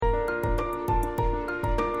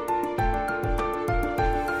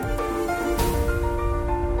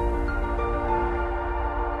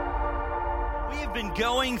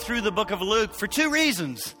going through the book of Luke for two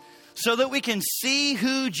reasons. So that we can see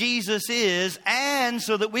who Jesus is and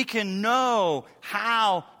so that we can know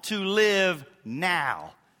how to live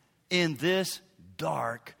now in this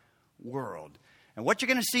dark world. And what you're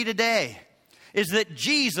going to see today is that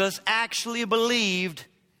Jesus actually believed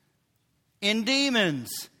in demons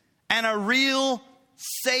and a real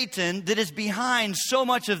Satan that is behind so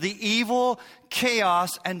much of the evil,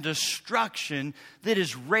 chaos, and destruction that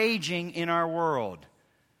is raging in our world.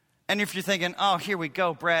 And if you're thinking, oh, here we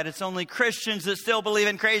go, Brad, it's only Christians that still believe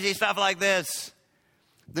in crazy stuff like this,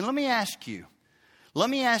 then let me ask you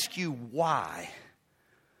why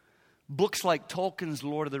books like Tolkien's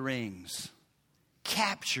Lord of the Rings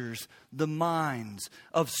captures the minds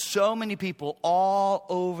of so many people all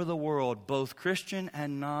over the world, both Christian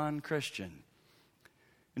and non-Christian.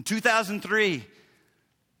 In 2003,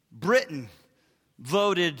 Britain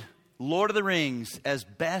voted Lord of the Rings as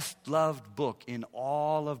best loved book in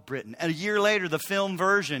all of Britain. And a year later, the film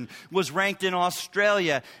version was ranked in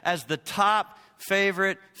Australia as the top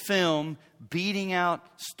favorite film, beating out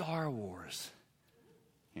Star Wars.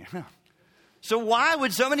 Yeah. So why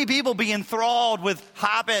would so many people be enthralled with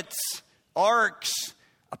hobbits, orcs,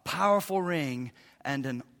 a powerful ring, and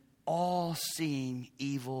an all-seeing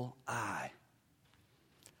evil eye?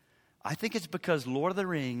 I think it's because Lord of the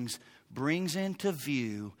Rings brings into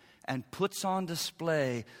view and puts on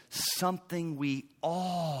display something we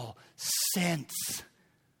all sense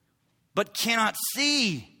but cannot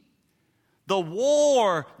see. The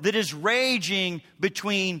war that is raging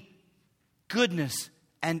between goodness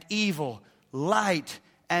and evil, light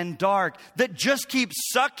and dark, that just keeps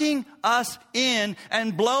sucking us in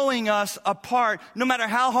and blowing us apart, no matter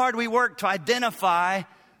how hard we work to identify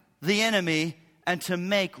the enemy and to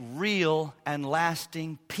make real and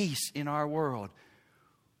lasting peace in our world.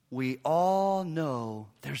 We all know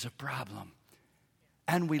there's a problem.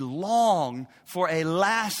 And we long for a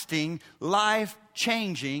lasting,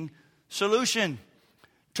 life-changing solution.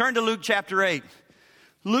 Turn to Luke chapter 8.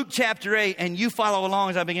 Luke chapter 8, and you follow along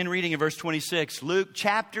as I begin reading in verse 26. Luke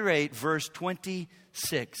chapter 8, verse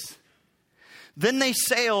 26. Then they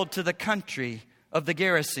sailed to the country of the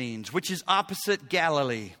Gerasenes, which is opposite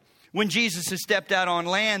Galilee. When Jesus had stepped out on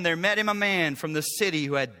land, there met him a man from the city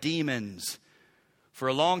who had demons. For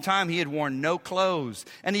a long time he had worn no clothes,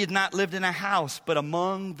 and he had not lived in a house, but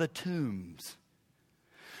among the tombs.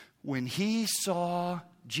 When he saw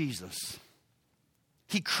Jesus,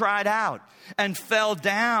 he cried out and fell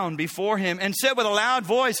down before him and said with a loud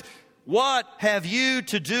voice, "What have you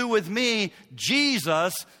to do with me,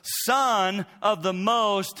 Jesus, Son of the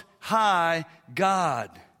Most High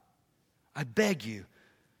God? I beg you,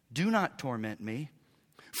 do not torment me."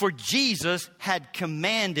 For Jesus had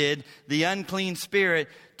commanded the unclean spirit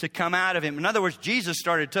to come out of him. In other words, Jesus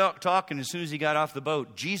started talking as soon as he got off the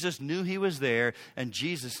boat. Jesus knew he was there, and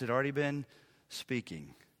Jesus had already been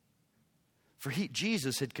speaking. For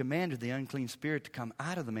Jesus had commanded the unclean spirit to come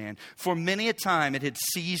out of the man. For many a time it had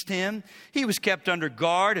seized him. He was kept under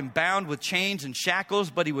guard and bound with chains and shackles,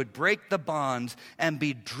 but he would break the bonds and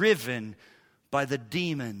be driven by the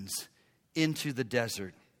demons into the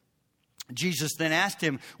desert. Jesus then asked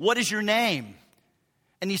him, "What is your name?"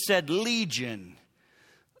 And he said, "Legion."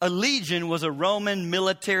 A legion was a Roman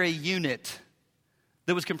military unit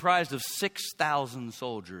that was comprised of 6,000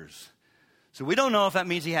 soldiers. So we don't know if that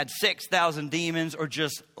means he had 6,000 demons or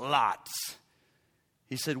just lots.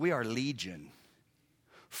 He said, "We are legion,"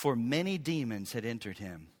 for many demons had entered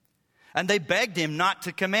him. And they begged him not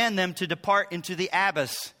to command them to depart into the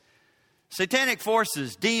abyss. Satanic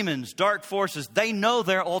forces, demons, dark forces, they know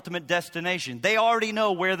their ultimate destination. They already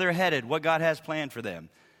know where they're headed, what God has planned for them.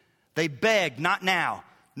 They begged, "Not now,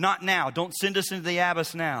 not now. Don't send us into the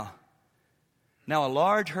abyss now." Now a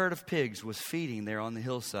large herd of pigs was feeding there on the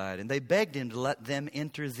hillside, and they begged him to let them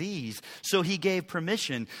enter these. So he gave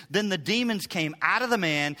permission. Then the demons came out of the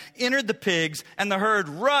man, entered the pigs, and the herd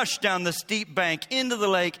rushed down the steep bank into the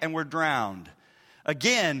lake and were drowned.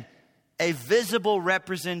 Again, a visible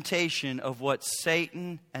representation of what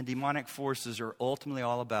Satan and demonic forces are ultimately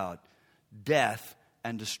all about. Death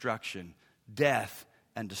and destruction. Death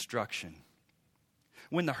and destruction.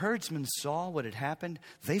 When the herdsmen saw what had happened,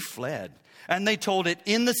 they fled. And they told it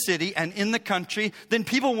in the city and in the country. Then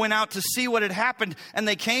people went out to see what had happened. And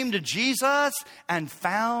they came to Jesus and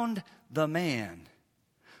found the man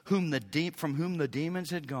from whom the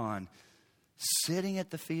demons had gone, sitting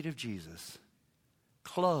at the feet of Jesus,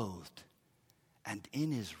 clothed and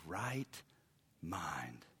in his right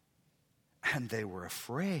mind. And they were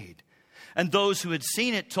afraid. And those who had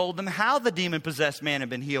seen it told them how the demon-possessed man had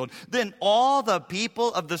been healed. Then all the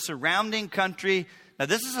people of the surrounding country, Now,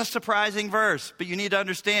 this is a surprising verse, but you need to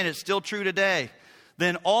understand it's still true today.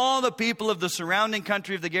 Then all the people of the surrounding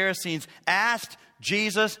country of the Gerasenes asked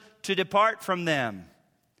Jesus to depart from them.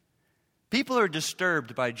 People are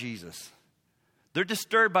disturbed by Jesus. They're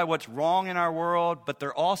disturbed by what's wrong in our world, but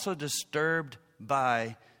they're also disturbed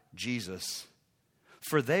by Jesus.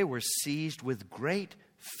 For they were seized with great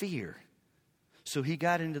fear. So he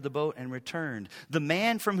got into the boat and returned. The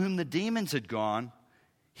man from whom the demons had gone,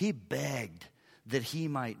 he begged that he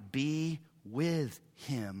might be with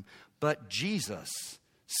him. But Jesus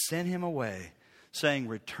sent him away, saying,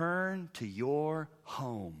 return to your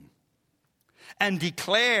home and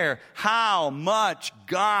declare how much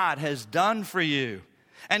God has done for you.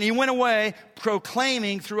 And he went away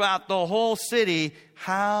proclaiming throughout the whole city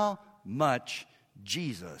how much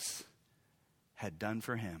Jesus had done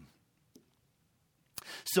for him.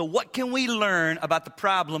 So what can we learn about the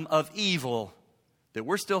problem of evil that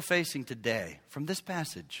we're still facing today from this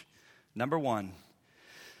passage? Number one,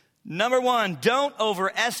 don't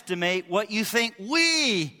overestimate what you think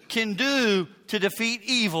we can do to defeat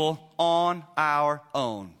evil on our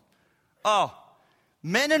own. Oh,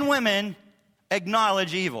 men and women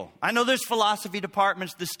acknowledge evil. I know there's philosophy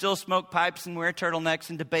departments that still smoke pipes and wear turtlenecks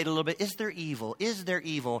and debate a little bit. Is there evil? Is there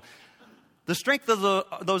evil? The strength of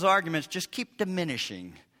those arguments just keep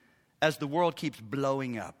diminishing as the world keeps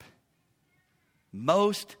blowing up.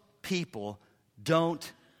 Most people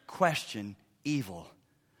don't question evil.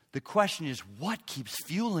 The question is, what keeps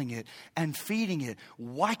fueling it and feeding it?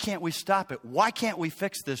 Why can't we stop it? Why can't we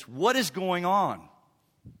fix this? What is going on?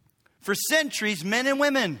 For centuries, men and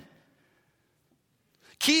women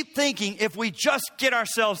keep thinking if we just get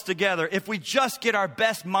ourselves together, if we just get our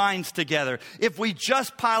best minds together, if we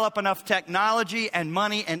just pile up enough technology and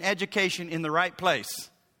money and education in the right place,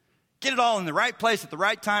 get it all in the right place at the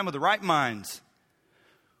right time with the right minds,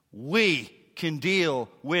 we can deal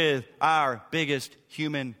with our biggest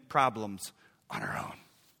human problems on our own.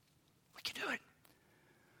 We can do it.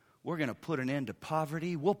 We're going to put an end to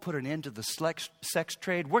poverty. We'll put an end to the sex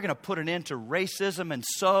trade. We're going to put an end to racism and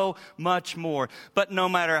so much more. But no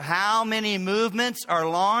matter how many movements are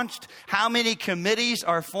launched, how many committees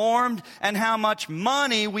are formed, and how much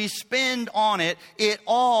money we spend on it, it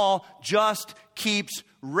all just keeps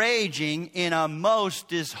raging in a most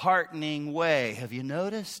disheartening way. Have you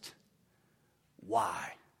noticed?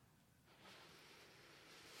 Why?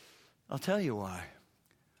 I'll tell you why.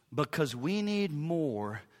 Because we need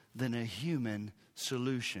more than a human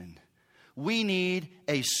solution. We need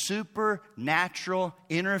a supernatural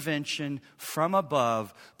intervention from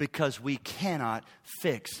above because we cannot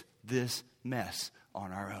fix this mess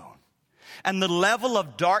on our own. And the level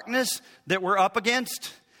of darkness that we're up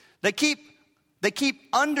against, they keep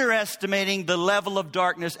underestimating the level of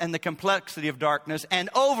darkness and the complexity of darkness and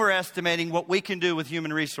overestimating what we can do with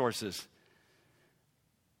human resources.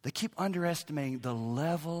 They keep underestimating the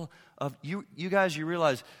level of, you guys, you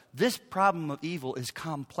realize this problem of evil is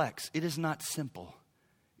complex. It is not simple.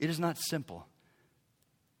 It is not simple.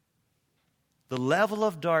 The level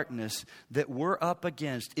of darkness that we're up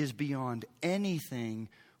against is beyond anything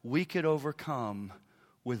we could overcome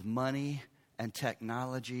with money and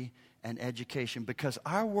technology and education, because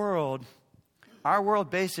our world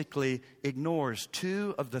basically ignores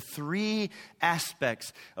two of the three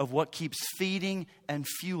aspects of what keeps feeding and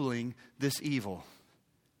fueling this evil.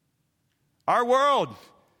 Our world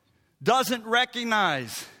doesn't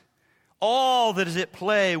recognize all that is at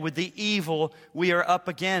play with the evil we are up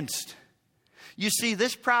against. You see,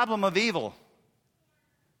 this problem of evil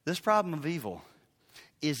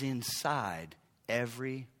is inside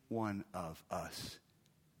every one of us.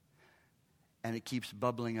 And it keeps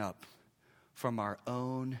bubbling up from our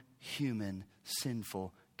own human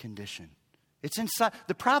sinful condition. It's inside.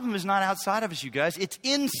 The problem is not outside of us, you guys. It's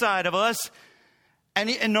inside of us.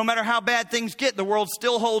 And no matter how bad things get, the world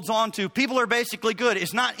still holds on to. People are basically good.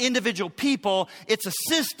 It's not individual people. It's a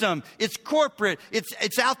system. It's corporate.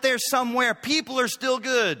 It's out there somewhere. People are still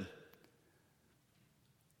good.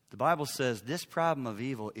 The Bible says this problem of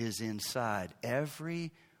evil is inside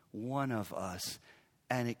every one of us.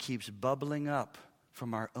 And it keeps bubbling up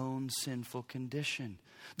from our own sinful condition.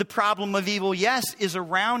 The problem of evil, yes, is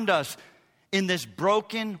around us in this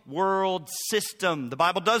broken world system. The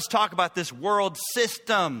Bible does talk about this world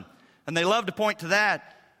system, and they love to point to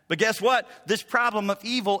that. But guess what? This problem of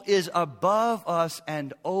evil is above us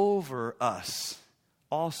and over us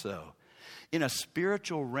also, in a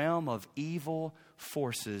spiritual realm of evil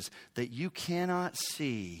forces that you cannot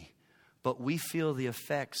see, but we feel the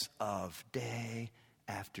effects of day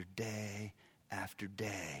after day after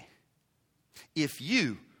day. If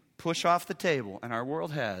you push off the table, and our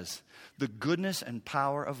world has, the goodness and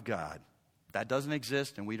power of God. That doesn't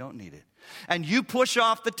exist, and we don't need it. And you push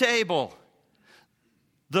off the table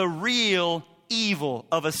the real evil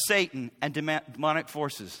of a Satan and demonic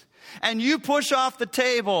forces. And you push off the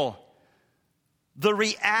table the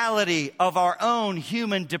reality of our own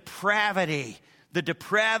human depravity, the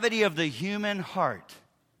depravity of the human heart.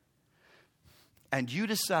 And you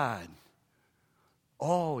decide,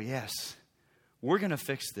 oh yes, we're going to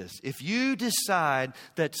fix this. If you decide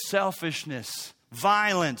that selfishness,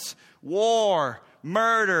 violence, war,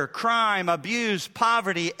 murder, crime, abuse,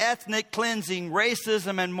 poverty, ethnic cleansing,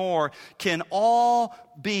 racism, and more can all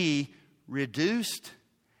be reduced,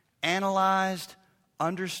 analyzed,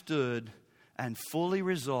 understood, and fully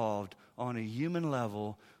resolved on a human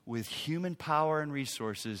level with human power and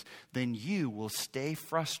resources, then you will stay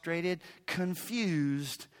frustrated,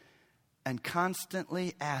 confused, and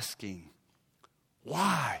constantly asking,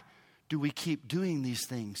 why do we keep doing these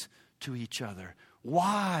things to each other?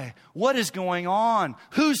 Why? What is going on?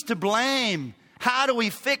 Who's to blame? How do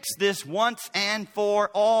we fix this once and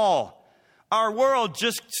for all? Our world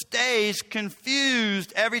just stays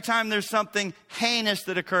confused every time there's something heinous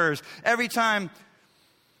that occurs. Every time,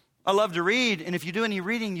 I love to read, and if you do any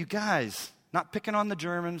reading, you guys, not picking on the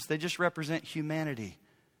Germans, they just represent humanity.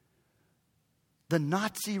 The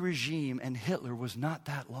Nazi regime and Hitler was not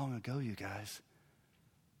that long ago, you guys.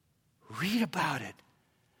 Read about it.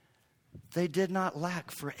 They did not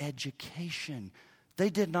lack for education. They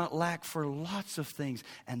did not lack for lots of things.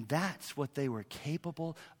 And that's what they were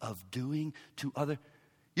capable of doing to other.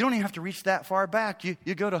 You don't even have to reach that far back. You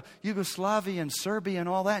go to Yugoslavia and Serbia and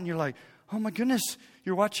all that, and you're like, oh my goodness,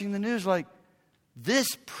 you're watching the news like, this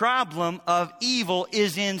problem of evil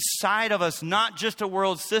is inside of us, not just a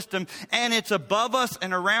world system, and it's above us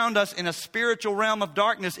and around us in a spiritual realm of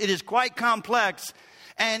darkness. It is quite complex,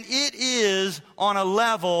 and it is on a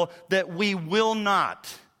level that we will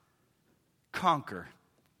not conquer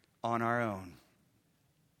on our own.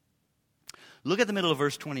 Look at the middle of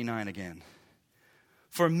verse 29 again.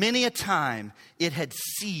 For many a time it had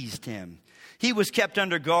seized him. He was kept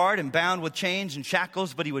under guard and bound with chains and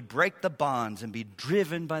shackles, but he would break the bonds and be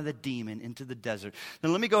driven by the demon into the desert.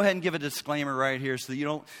 Now let me go ahead and give a disclaimer right here so that you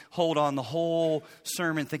don't hold on the whole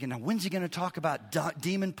sermon thinking, now when's he going to talk about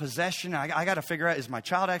demon possession? I got to figure out, is my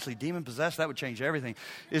child actually demon possessed? That would change everything.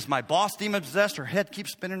 Is my boss demon possessed? Her head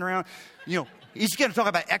keeps spinning around. You know, he's going to talk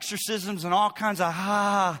about exorcisms and all kinds of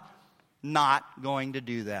not going to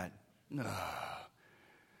do that. No.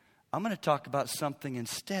 I'm going to talk about something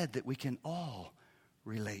instead that we can all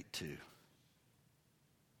relate to.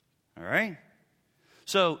 All right?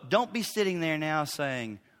 So don't be sitting there now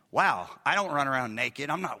saying, wow, I don't run around naked.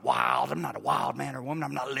 I'm not wild. I'm not a wild man or woman.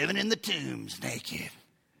 I'm not living in the tombs naked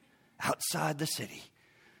outside the city.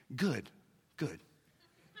 Good.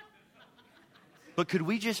 But could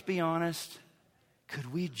we just be honest?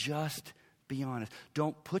 Could we just be honest?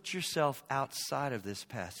 Don't put yourself outside of this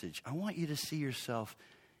passage. I want you to see yourself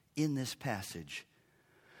in this passage,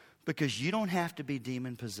 because you don't have to be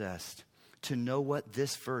demon possessed to know what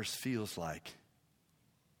this verse feels like.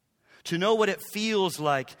 To know what it feels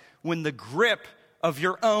like when the grip of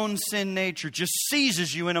your own sin nature just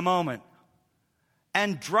seizes you in a moment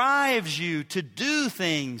and drives you to do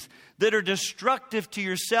things that are destructive to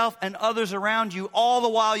yourself and others around you, all the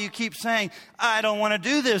while you keep saying, I don't want to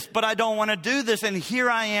do this, but I don't want to do this, and here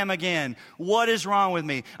I am again. What is wrong with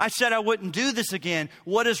me? I said I wouldn't do this again.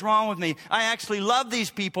 What is wrong with me? I actually love these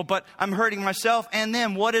people, but I'm hurting myself and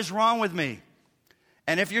them. What is wrong with me?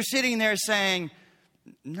 And if you're sitting there saying,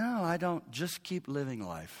 no, I don't, just keep living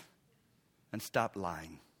life and stop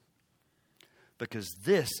lying. Because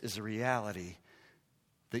this is a reality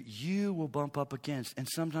that you will bump up against and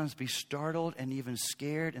sometimes be startled and even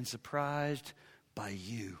scared and surprised by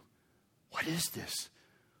you. What is this?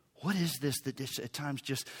 What is this that at times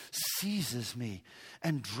just seizes me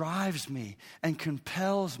and drives me and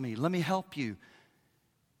compels me? Let me help you.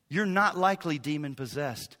 You're not likely demon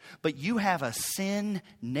possessed, but you have a sin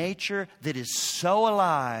nature that is so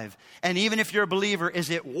alive, and even if you're a believer, is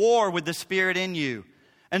at war with the Spirit in you,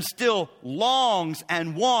 and still longs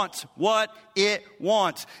and wants what it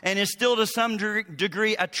wants, and is still to some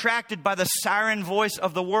degree attracted by the siren voice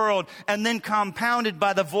of the world, and then compounded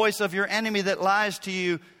by the voice of your enemy that lies to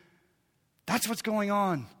you. That's what's going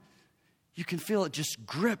on. You can feel it just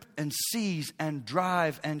grip and seize and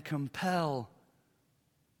drive and compel.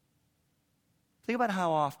 Think about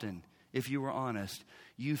how often, if you were honest,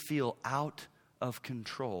 you feel out of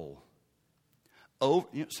control.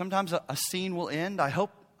 Sometimes a scene will end. I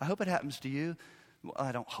hope it happens to you. Well,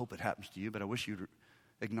 I don't hope it happens to you, but I wish you'd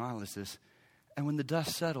acknowledge this. And when the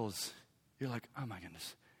dust settles, you're like, oh my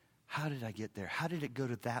goodness, how did I get there? How did it go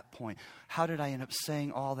to that point? How did I end up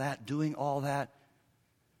saying all that, doing all that?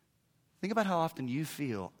 Think about how often you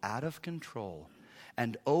feel out of control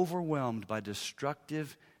and overwhelmed by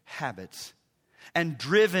destructive habits and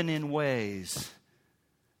driven in ways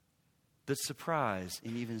that surprise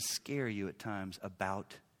and even scare you at times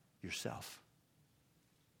about yourself.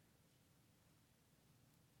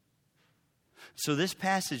 So this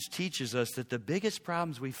passage teaches us that the biggest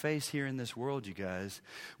problems we face here in this world, you guys,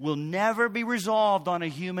 will never be resolved on a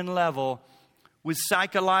human level with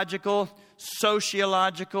psychological,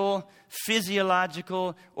 sociological,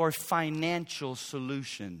 physiological, or financial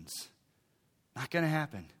solutions. Not going to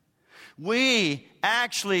happen. We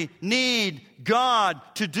actually need God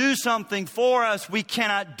to do something for us we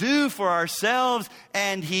cannot do for ourselves,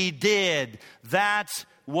 and He did. That's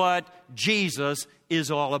what Jesus is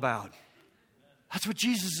all about. That's what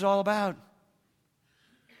Jesus is all about.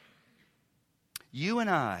 You and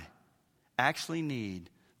I actually need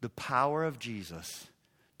the power of Jesus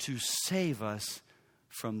to save us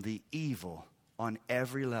from the evil on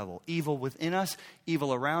every level. Evil within us,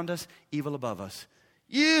 evil around us, evil above us.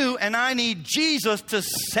 You and I need Jesus to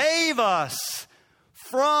save us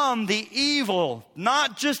from the evil,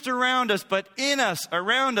 not just around us, but in us,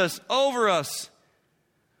 around us, over us.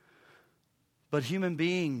 But human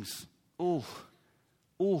beings,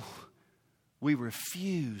 we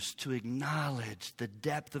refuse to acknowledge the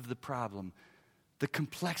depth of the problem, the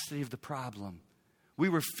complexity of the problem. We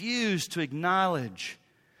refuse to acknowledge.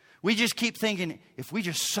 We just keep thinking, if we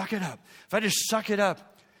just suck it up, if I just suck it up,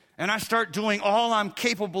 and I start doing all I'm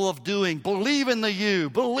capable of doing, believe in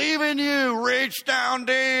you, reach down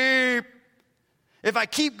deep. If I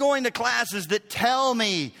keep going to classes that tell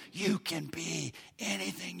me you can be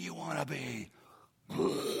anything you want to be.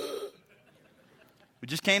 We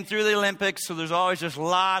just came through the Olympics, so there's always just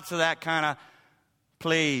lots of that kind of,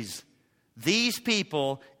 please. These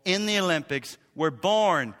people in the Olympics were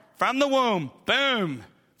born from the womb, boom,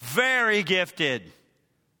 very gifted.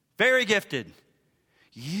 Very gifted.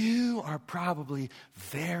 You are probably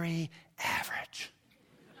very average.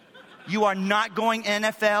 You are not going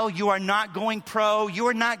NFL. You are not going pro. You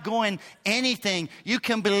are not going anything. You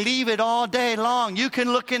can believe it all day long. You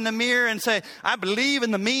can look in the mirror and say, I believe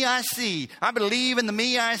in the me I see. I believe in the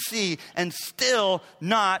me I see. And still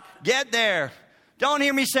not get there. Don't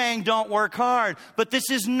hear me saying don't work hard. But this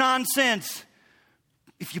is nonsense.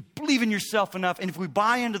 If you believe in yourself enough, and if we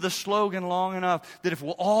buy into the slogan long enough, that if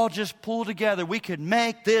we'll all just pull together, we could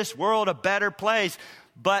make this world a better place.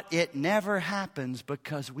 But it never happens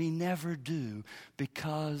because we never do,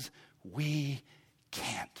 because we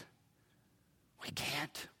can't. We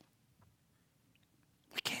can't.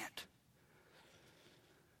 We can't.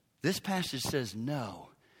 This passage says, no,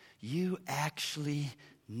 you actually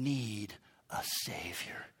need a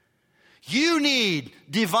Savior. You need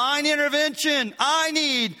divine intervention. I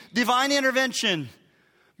need divine intervention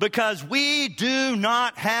because we do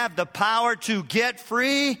not have the power to get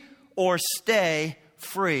free or stay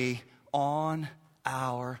free on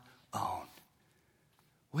our own.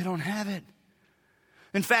 We don't have it.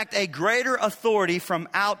 In fact, a greater authority from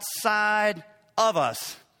outside of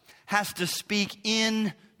us has to speak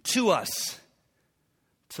into us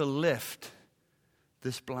to lift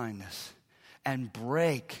this blindness and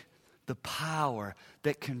break the power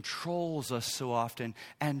that controls us so often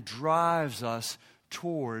and drives us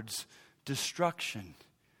towards destruction.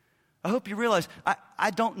 I hope you realize, I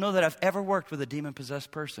don't know that I've ever worked with a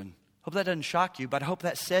demon-possessed person. Hope that doesn't shock you, but I hope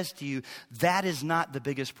that says to you, that is not the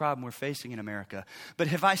biggest problem we're facing in America. But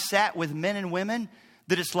have I sat with men and women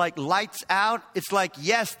that it's like lights out? It's like,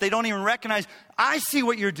 yes, they don't even recognize, I see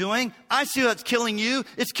what you're doing. I see what's killing you.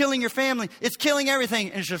 It's killing your family. It's killing everything.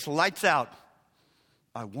 And it's just lights out.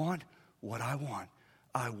 I want what I want.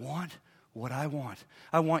 I want what I want.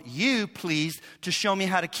 I want you, please, to show me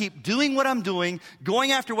how to keep doing what I'm doing,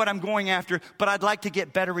 going after what I'm going after, but I'd like to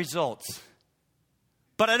get better results.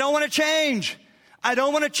 But I don't want to change. I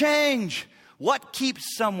don't want to change. What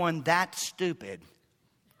keeps someone that stupid?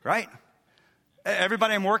 Right?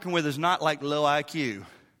 Everybody I'm working with is not like low IQ.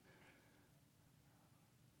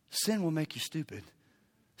 Sin will make you stupid.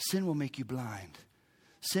 Sin will make you blind.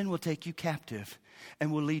 Sin will take you captive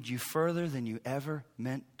and will lead you further than you ever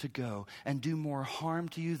meant to go and do more harm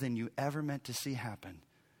to you than you ever meant to see happen,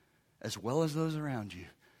 as well as those around you.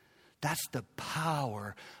 That's the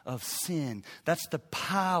power of sin. That's the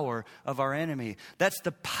power of our enemy. That's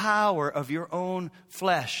the power of your own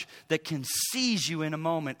flesh that can seize you in a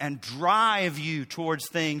moment and drive you towards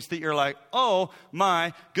things that you're like, oh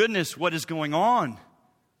my goodness, what is going on?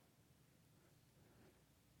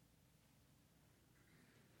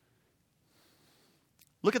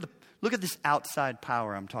 Look at this outside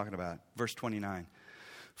power I'm talking about. Verse 29.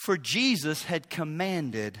 For Jesus had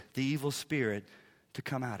commanded the evil spirit to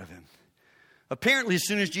come out of him. Apparently, as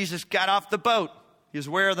soon as Jesus got off the boat, he was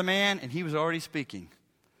aware of the man and he was already speaking.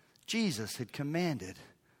 Jesus had commanded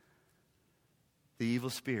the evil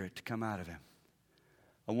spirit to come out of him.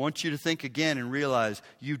 I want you to think again and realize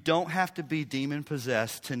you don't have to be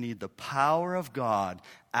demon-possessed to need the power of God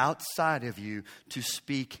outside of you to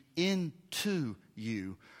speak into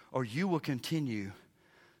you, or you will continue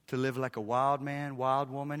to live like a wild man, wild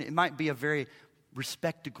woman. It might be a very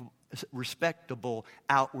respectable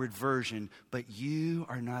outward version, but you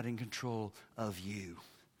are not in control of you.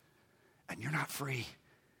 And you're not free.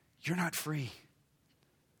 You're not free.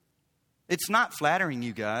 It's not flattering,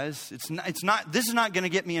 you guys. This is not going to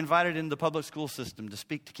get me invited into the public school system to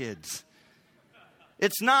speak to kids.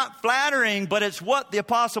 It's not flattering, but it's what the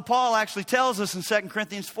Apostle Paul actually tells us in 2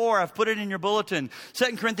 Corinthians 4. I've put it in your bulletin.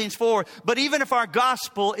 2 Corinthians 4. But even if our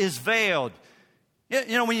gospel is veiled, you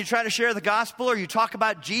know, when you try to share the gospel or you talk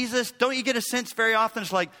about Jesus, don't you get a sense very often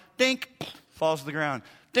it's like, dink, falls to the ground.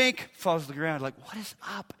 Dink, falls to the ground. Like, what is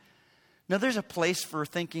up? Now, there's a place for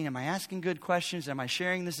thinking, am I asking good questions? Am I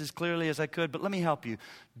sharing this as clearly as I could? But let me help you.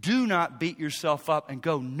 Do not beat yourself up and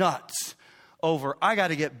go nuts over, I got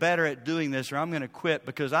to get better at doing this or I'm going to quit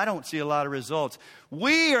because I don't see a lot of results.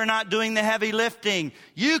 We are not doing the heavy lifting.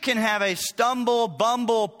 You can have a stumble,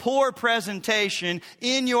 bumble, poor presentation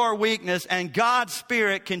in your weakness and God's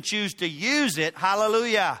Spirit can choose to use it.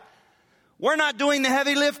 Hallelujah. We're not doing the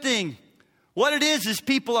heavy lifting. What it is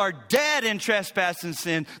people are dead in trespass and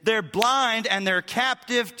sin. They're blind and they're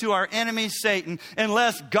captive to our enemy, Satan.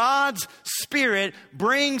 Unless God's Spirit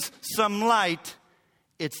brings some light,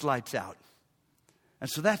 it's lights out. And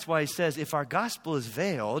so that's why he says, if our gospel is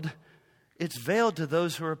veiled, it's veiled to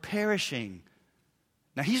those who are perishing.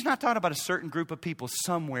 Now, he's not talking about a certain group of people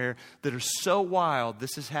somewhere that are so wild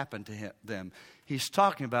this has happened to them. He's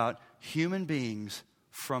talking about human beings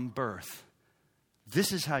from birth.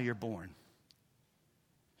 This is how you're born.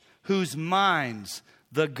 Whose minds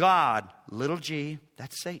the God, little g,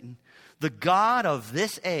 that's Satan, the God of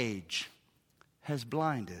this age has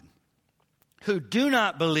blinded, who do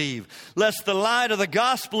not believe, lest the light of the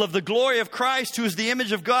gospel of the glory of Christ, who is the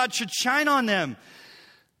image of God, should shine on them.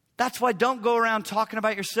 That's why don't go around talking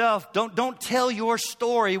about yourself. Don't tell your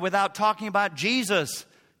story without talking about Jesus.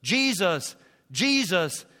 Jesus,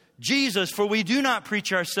 Jesus, Jesus, for we do not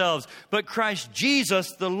preach ourselves, but Christ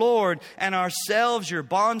Jesus the Lord, and ourselves your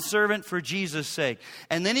bondservant for Jesus' sake.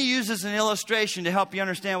 And then he uses an illustration to help you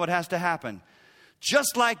understand what has to happen.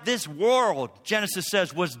 Just like this world, Genesis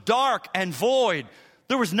says, was dark and void.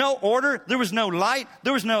 There was no order. There was no light.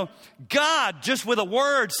 There was no... God, just with a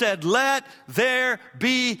word, said, let there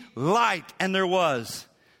be light. And there was.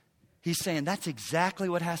 He's saying that's exactly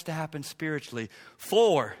what has to happen spiritually.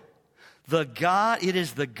 For it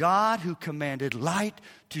is the God who commanded light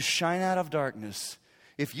to shine out of darkness.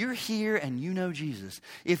 If you're here and you know Jesus,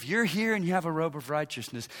 if you're here and you have a robe of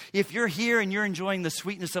righteousness, if you're here and you're enjoying the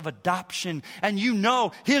sweetness of adoption and you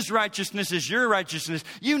know his righteousness is your righteousness,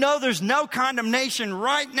 you know there's no condemnation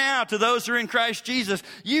right now to those who are in Christ Jesus.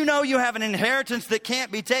 You know you have an inheritance that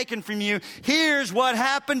can't be taken from you. Here's what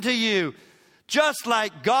happened to you. Just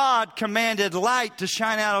like God commanded light to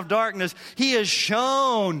shine out of darkness, he has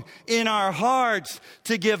shone in our hearts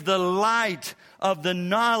to give the light of the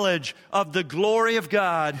knowledge of the glory of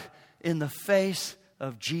God in the face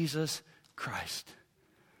of Jesus Christ.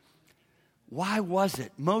 Why was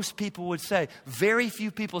it? Most people would say, very few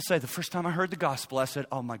people say, the first time I heard the gospel, I said,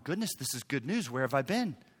 oh my goodness, this is good news. Where have I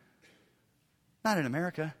been? Not in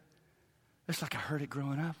America. It's like I heard it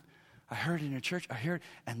growing up. I heard it in a church, I heard it,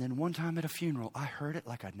 and then one time at a funeral, I heard it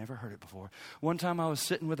like I'd never heard it before. One time I was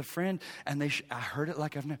sitting with a friend, and I heard it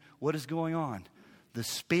like I've never... What is going on? The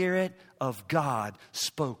Spirit of God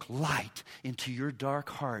spoke light into your dark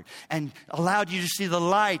heart and allowed you to see the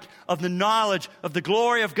light of the knowledge of the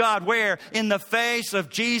glory of God. Where? In the face of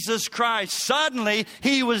Jesus Christ. Suddenly,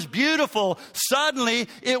 he was beautiful. Suddenly,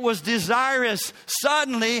 it was desirous.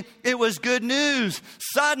 Suddenly, it was good news.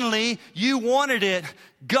 Suddenly, you wanted it.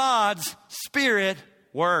 God's Spirit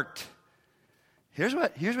worked. Here's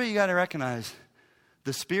what you got to recognize.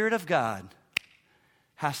 The Spirit of God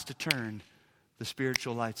has to turn the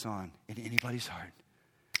spiritual lights on in anybody's heart.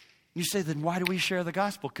 You say, then why do we share the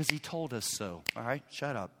gospel? Because he told us so. All right,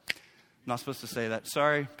 shut up. I'm not supposed to say that.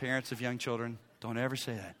 Sorry, parents of young children. Don't ever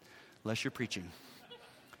say that unless you're preaching.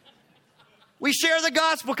 We share the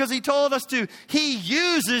gospel because he told us to. He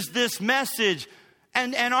uses this message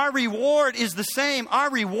And our reward is the same. Our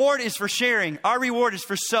reward is for sharing. Our reward is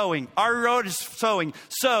for sowing. Our reward is sowing.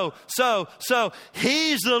 Sow.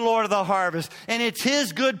 He's the Lord of the harvest. And it's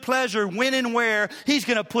His good pleasure when and where He's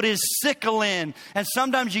going to put His sickle in. And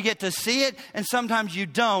sometimes you get to see it and sometimes you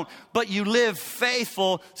don't. But you live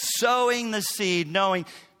faithful, sowing the seed, knowing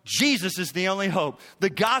Jesus is the only hope. The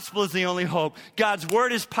gospel is the only hope. God's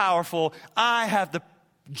word is powerful. I have the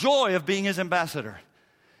joy of being His ambassador.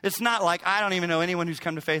 It's not like, I don't even know anyone who's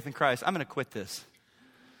come to faith in Christ. I'm going to quit this.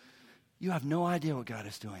 You have no idea what God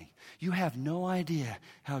is doing. You have no idea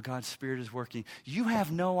how God's Spirit is working. You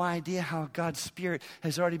have no idea how God's Spirit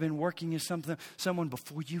has already been working in someone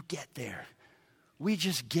before you get there. We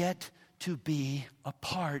just get to be a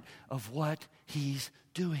part of what He's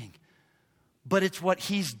doing. But it's what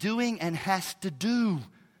He's doing and has to do.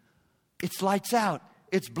 It's lights out.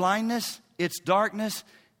 It's blindness. It's darkness.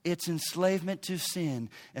 It's enslavement to sin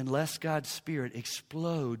unless God's Spirit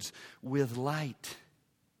explodes with light.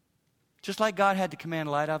 Just like God had to command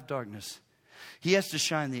light out of darkness, He has to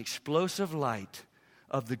shine the explosive light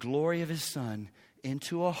of the glory of His Son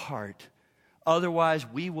into a heart. Otherwise,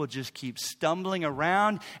 we will just keep stumbling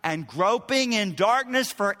around and groping in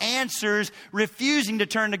darkness for answers, refusing to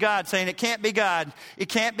turn to God, saying, it can't be God. It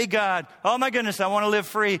can't be God. Oh my goodness, I want to live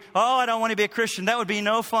free. Oh, I don't want to be a Christian. That would be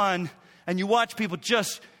no fun. And you watch people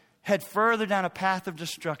just head further down a path of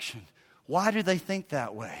destruction. Why do they think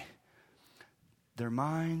that way? Their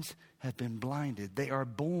minds have been blinded. They are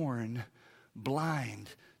born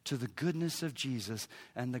blind to the goodness of Jesus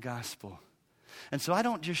and the gospel. And so I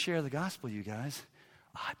don't just share the gospel, you guys.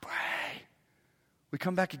 I pray. We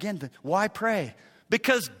come back again. Why pray?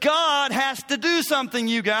 Because God has to do something,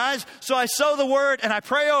 you guys. So I sow the word and I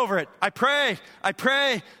pray over it. I pray.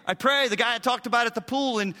 The guy I talked about at the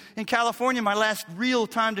pool in California, my last real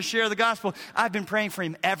time to share the gospel, I've been praying for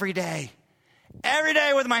him every day. Every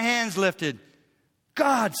day with my hands lifted.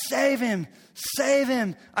 God, save him. Save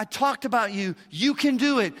him. I talked about you. You can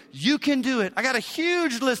do it. You can do it. I got a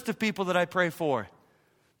huge list of people that I pray for,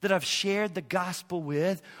 that I've shared the gospel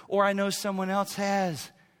with, or I know someone else has.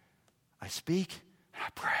 I speak and I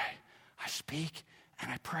pray. I speak and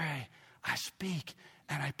I pray. I speak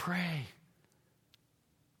and I pray.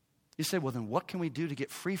 You say, well, then what can we do to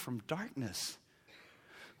get free from darkness?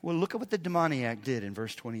 Well, look at what the demoniac did in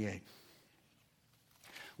verse 28.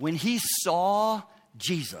 When he saw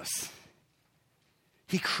Jesus,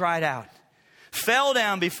 he cried out, fell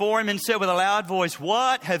down before him and said with a loud voice,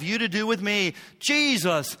 what have you to do with me,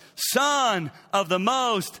 Jesus, Son of the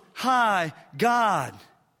Most High God?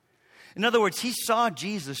 In other words, he saw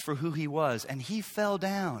Jesus for who he was, and he fell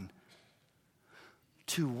down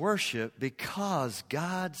to worship because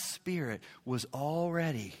God's Spirit was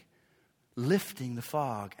already lifting the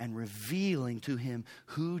fog and revealing to him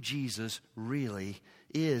who Jesus really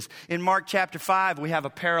is. In Mark chapter 5, we have a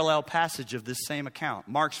parallel passage of this same account,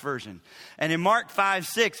 Mark's version. And in Mark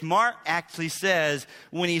 5:6, Mark actually says,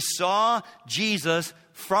 when he saw Jesus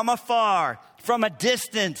from afar, from a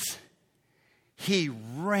distance, he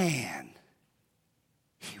ran.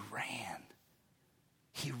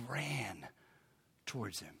 He ran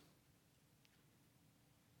towards him.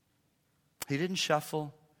 He didn't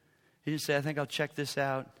shuffle. He didn't say, I think I'll check this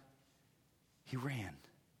out. He ran.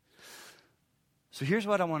 So here's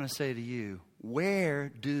what I want to say to you. Where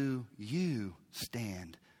do you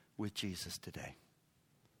stand with Jesus today?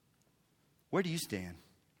 Where do you stand?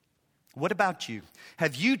 What about you?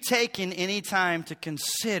 Have you taken any time to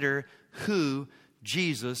consider who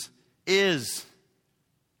Jesus is?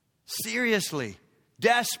 Seriously,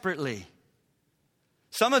 desperately.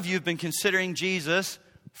 Some of you have been considering Jesus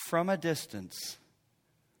from a distance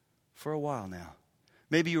for a while now.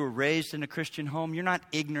 Maybe you were raised in a Christian home. You're not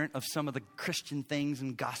ignorant of some of the Christian things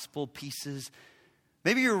and gospel pieces.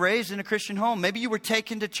 Maybe you were raised in a Christian home. Maybe you were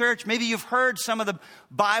taken to church. Maybe you've heard some of the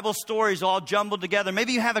Bible stories all jumbled together.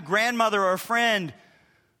 Maybe you have a grandmother or a friend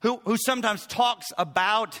who sometimes talks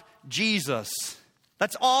about Jesus.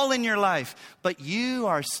 That's all in your life. But you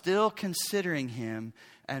are still considering him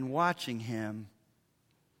and watching him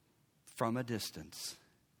from a distance.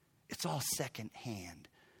 It's all secondhand.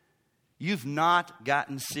 You've not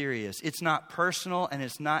gotten serious. It's not personal and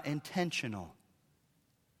it's not intentional.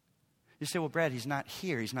 You say, well, Brad, he's not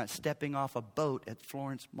here. He's not stepping off a boat at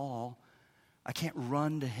Florence Mall. I can't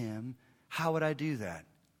run to him. How would I do that?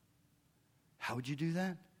 How would you do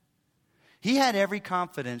that? He had every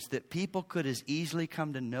confidence that people could as easily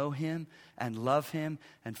come to know him and love him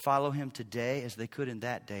and follow him today as they could in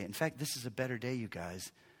that day. In fact, this is a better day, you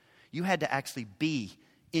guys. You had to actually be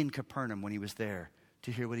in Capernaum when he was there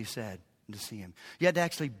to hear what he said and to see him. You had to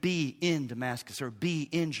actually be in Damascus or be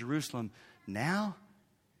in Jerusalem Now,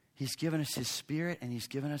 He's given us His Spirit and He's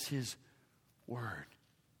given us His Word.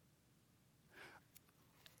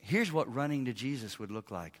 Here's what running to Jesus would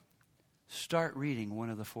look like. Start reading one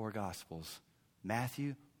of the 4 Gospels.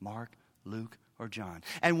 Matthew, Mark, Luke, or John.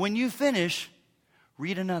 And when you finish,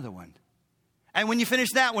 read another one. And when you finish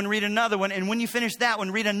that one, read another one. And when you finish that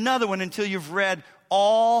one, read another one until you've read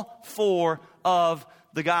all 4 of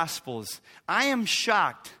the Gospels. I am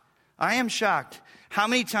shocked how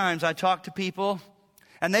many times I talk to people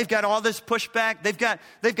and they've got all this pushback.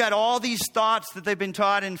 They've got all these thoughts that they've been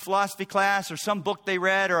taught in philosophy class or some book they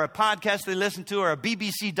read or a podcast they listened to or a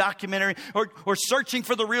BBC documentary or searching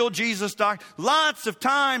for the real Jesus doc. Lots of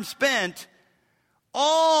time spent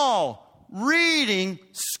all reading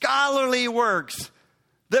scholarly works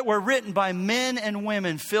that were written by men and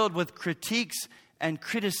women filled with critiques and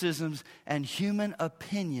criticisms and human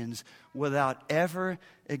opinions without ever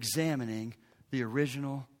examining the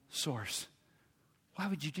original source. Why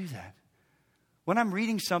would you do that? When I'm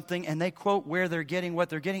reading something and they quote where they're getting what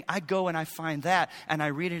they're getting, I go and I find that and I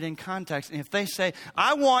read it in context. And if they say,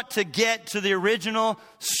 I want to get to the original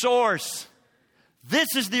source.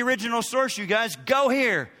 This is the original source, you guys. Go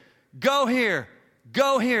here, go here,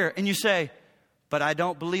 go here. And you say, but I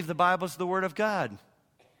don't believe the Bible's the Word of God.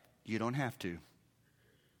 You don't have to.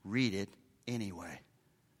 Read it anyway.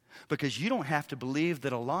 Because you don't have to believe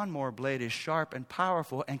that a lawnmower blade is sharp and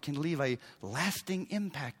powerful and can leave a lasting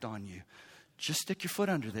impact on you. Just stick your foot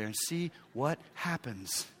under there and see what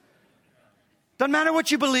happens. Doesn't matter what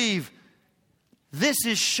you believe. This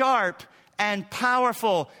is sharp and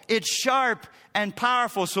powerful. It's sharp and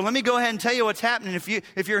powerful. So let me go ahead and tell you what's happening.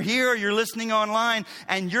 If you're here or you're listening online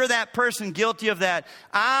and you're that person guilty of that,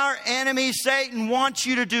 our enemy Satan wants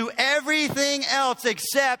you to do everything else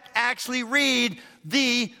except actually read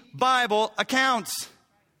the Bible accounts.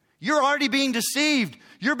 You're already being deceived.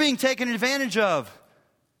 You're being taken advantage of.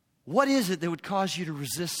 What is it that would cause you to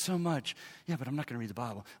resist so much? Yeah, but I'm not going to read the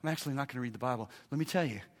Bible. I'm actually not going to read the Bible. Let me tell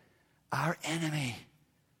you, our enemy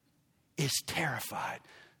is terrified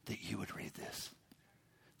that you would read this.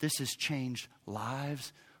 This has changed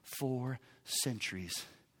lives for centuries.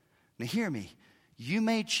 Now hear me. You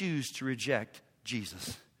may choose to reject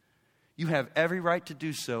Jesus. You have every right to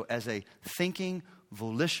do so as a thinking,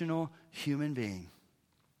 volitional human being.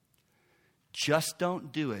 Just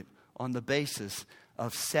don't do it on the basis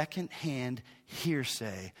of second-hand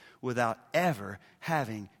hearsay without ever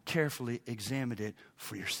having carefully examined it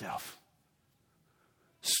for yourself.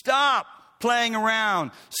 Stop playing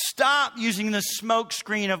around. Stop using the smoke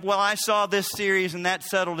screen of, well, I saw this series and that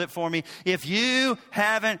settled it for me. If you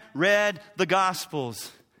haven't read the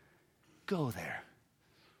Gospels, go there.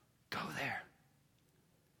 Go there.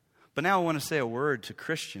 But now I want to say a word to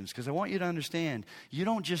Christians because I want you to understand you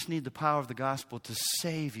don't just need the power of the gospel to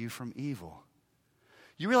save you from evil.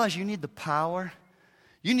 You realize you need the power?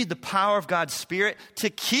 You need the power of God's Spirit to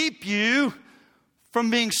keep you from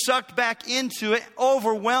being sucked back into it,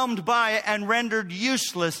 overwhelmed by it, and rendered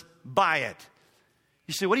useless by it.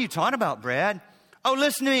 You say, what are you talking about, Brad? Oh,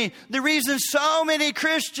 listen to me. The reason so many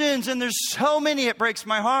Christians, and there's so many, it breaks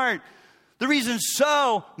my heart. The reason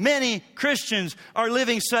so many Christians are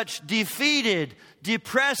living such defeated,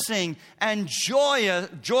 depressing, and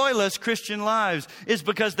joyless Christian lives is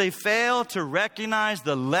because they fail to recognize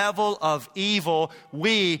the level of evil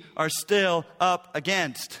we are still up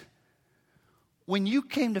against. When you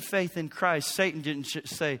came to faith in Christ, Satan didn't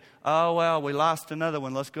say, oh, well, we lost another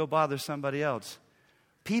one. Let's go bother somebody else.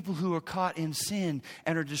 People who are caught in sin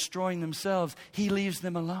and are destroying themselves, he leaves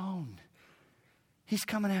them alone. He's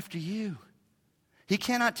coming after you. He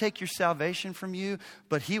cannot take your salvation from you,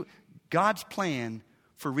 but God's plan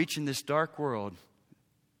for reaching this dark world,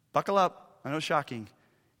 buckle up, I know it's shocking,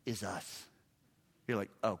 is us. You're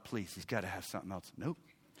like, oh, please, he's got to have something else. Nope.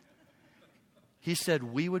 He said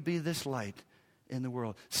we would be this light in the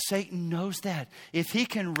world. Satan knows that. If he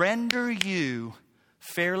can render you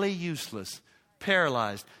fairly useless,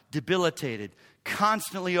 paralyzed, debilitated,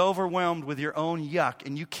 constantly overwhelmed with your own yuck,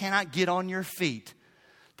 and you cannot get on your feet,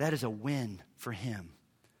 that is a win for him.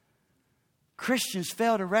 Christians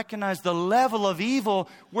fail to recognize the level of evil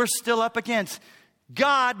we're still up against.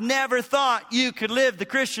 God never thought you could live the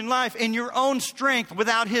Christian life in your own strength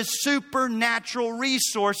without His supernatural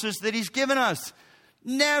resources that He's given us.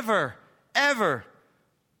 Never, ever.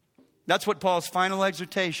 That's what Paul's final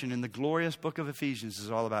exhortation in the glorious book of Ephesians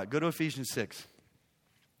is all about. Go to Ephesians 6.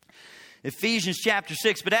 Ephesians chapter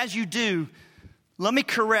 6. But as you do, let me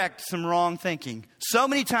correct some wrong thinking. So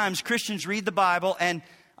many times Christians read the Bible, and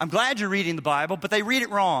I'm glad you're reading the Bible, but they read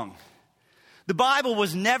it wrong. The Bible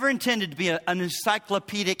was never intended to be an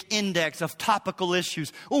encyclopedic index of topical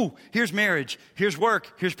issues. Oh, here's marriage, here's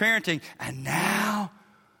work, here's parenting. And now,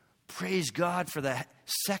 praise God for the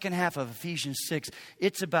second half of Ephesians 6.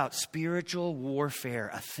 It's about spiritual warfare,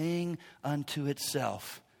 a thing unto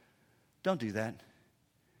itself. Don't do that.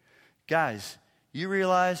 Guys, you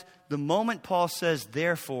realize the moment Paul says,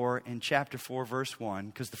 therefore, in chapter 4, verse 1,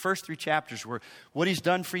 because the first 3 chapters were what he's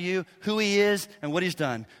done for you, who he is, and what he's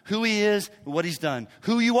done. Who he is, and what he's done.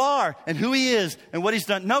 Who you are, and who he is, and what he's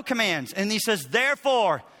done. No commands. And he says,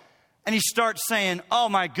 therefore. And he starts saying, oh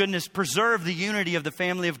my goodness, preserve the unity of the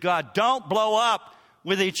family of God. Don't blow up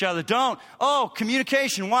with each other. Don't. Oh,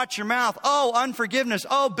 communication, watch your mouth. Oh, unforgiveness.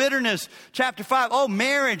 Oh, bitterness. Chapter 5. Oh,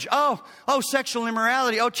 marriage. Oh, sexual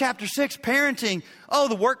immorality. Oh, chapter 6, parenting. Oh,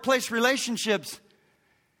 the workplace relationships.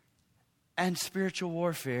 And spiritual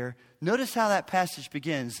warfare. Notice how that passage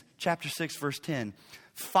begins. Chapter 6, verse 10.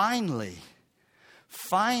 Finally,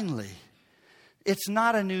 it's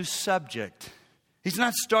not a new subject. He's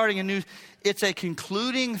not starting a new, it's a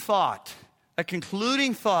concluding thought. A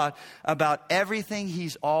concluding thought about everything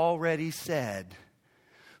he's already said.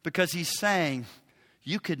 Because he's saying,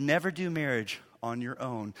 you could never do marriage on your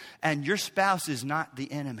own. And your spouse is not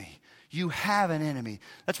the enemy. You have an enemy.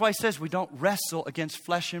 That's why he says we don't wrestle against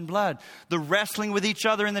flesh and blood. The wrestling with each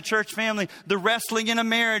other in the church family, the wrestling in a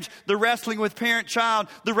marriage, the wrestling with parent-child,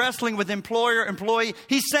 the wrestling with employer-employee.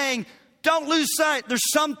 He's saying, don't lose sight.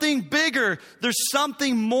 There's something bigger. There's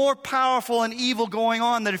something more powerful and evil going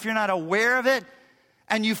on that if you're not aware of it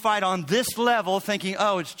and you fight on this level thinking,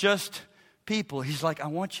 oh, it's just people. He's like, I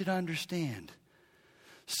want you to understand.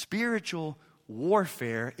 Spiritual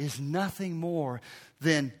warfare is nothing more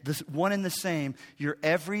than this one and the same. Your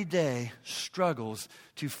everyday struggles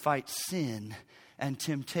to fight sin and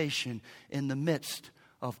temptation in the midst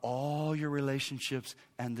of all your relationships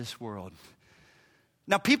and this world.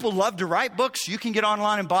 Now, people love to write books. You can get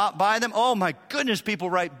online and buy them. Oh, my goodness, people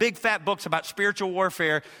write big, fat books about spiritual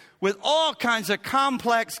warfare with all kinds of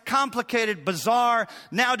complex, complicated, bizarre,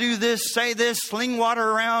 now do this, say this, sling water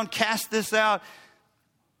around, cast this out.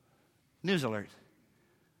 News alert.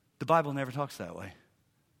 The Bible never talks that way.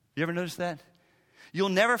 You ever notice that? You'll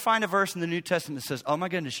never find a verse in the New Testament that says, oh, my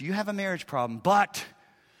goodness, you have a marriage problem, but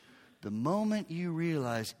the moment you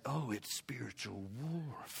realize, oh, it's spiritual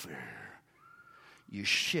warfare, you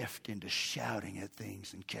shift into shouting at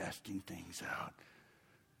things and casting things out.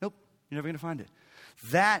 Nope, you're never going to find it.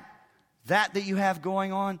 That you have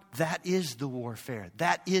going on, that is the warfare.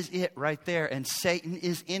 That is it right there. And Satan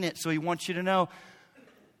is in it. So he wants you to know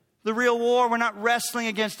the real war, we're not wrestling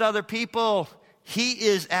against other people. He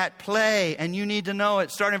is at play, and you need to know it.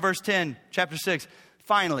 Starting in verse 10, chapter 6.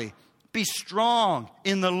 Finally, be strong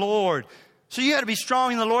in the Lord. So you got to be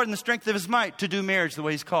strong in the Lord and the strength of his might to do marriage the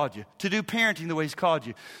way he's called you, to do parenting the way he's called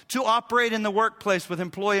you, to operate in the workplace with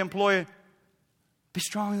employer. Be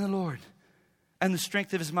strong in the Lord and the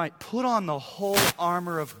strength of his might. Put on the whole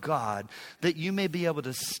armor of God that you may be able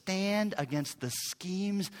to stand against the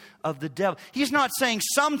schemes of the devil. He's not saying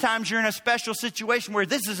sometimes you're in a special situation where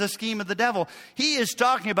this is a scheme of the devil. He is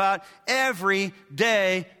talking about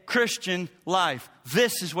everyday Christian life.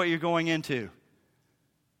 This is what you're going into.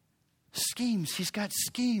 Schemes. He's got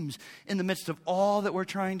schemes in the midst of all that we're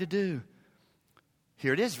trying to do.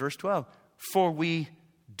 Here it is, verse 12. For we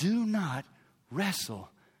do not wrestle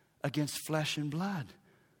against flesh and blood,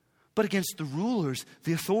 but against the rulers,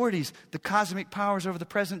 the authorities, the cosmic powers over the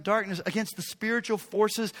present darkness, against the spiritual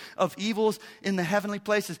forces of evils in the heavenly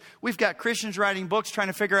places. We've got Christians writing books trying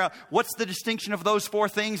to figure out what's the distinction of those 4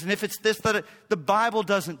 things, and if it's this, that, the Bible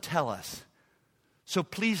doesn't tell us. So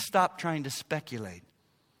please stop trying to speculate.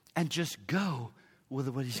 And just go with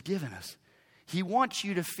what he's given us. He wants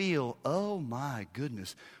you to feel, oh my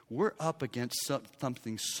goodness, we're up against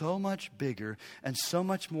something so much bigger and so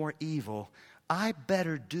much more evil. I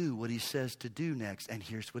better do what he says to do next. And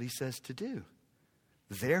here's what he says to do.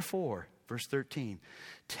 Therefore, verse 13,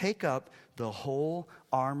 take up the whole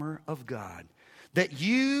armor of God, that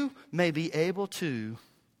you may be able to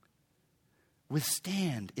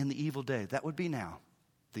withstand in the evil day. That would be now,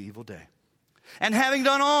 the evil day. And having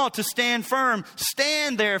done all to stand firm,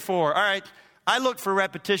 stand therefore. All right, I look for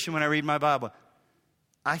repetition when I read my Bible.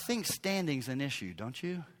 I think standing's an issue, don't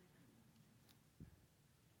you?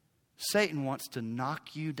 Satan wants to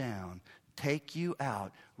knock you down, take you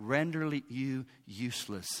out, render you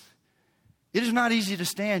useless. It is not easy to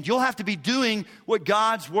stand. You'll have to be doing what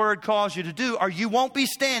God's word calls you to do, or you won't be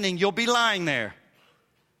standing, you'll be lying there.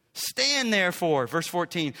 Stand therefore, verse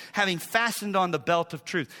 14, having fastened on the belt of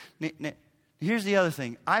truth. Here's the other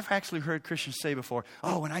thing. I've actually heard Christians say before,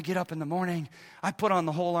 oh, when I get up in the morning, I put on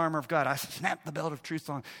the whole armor of God. I snap the belt of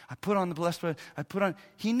truth on. I put on the blessed word.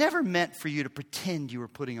 He never meant for you to pretend you were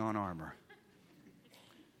putting on armor.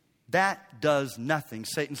 That does nothing.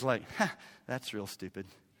 Satan's like, that's real stupid.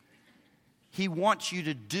 He wants you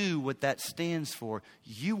to do what that stands for.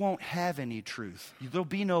 You won't have any truth. There'll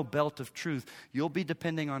be no belt of truth. You'll be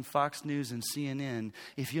depending on Fox News and CNN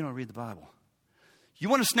if you don't read the Bible. You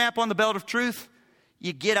want to snap on the belt of truth?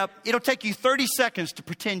 You get up. It'll take you 30 seconds to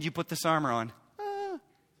pretend you put this armor on.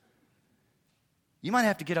 You might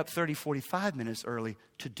have to get up 30, 45 minutes early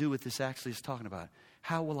to do what this actually is talking about.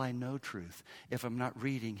 How will I know truth if I'm not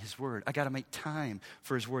reading His Word? I got to make time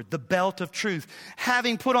for His Word. The belt of truth.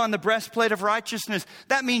 Having put on the breastplate of righteousness.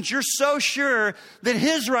 That means you're so sure that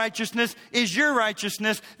His righteousness is your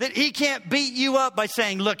righteousness that He can't beat you up by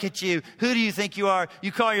saying, look at you. Who do you think you are?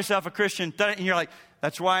 You call yourself a Christian. And you're like,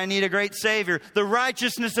 that's why I need a great Savior. The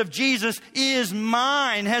righteousness of Jesus is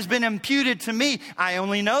mine, has been imputed to me. I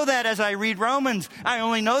only know that as I read Romans. I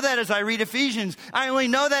only know that as I read Ephesians. I only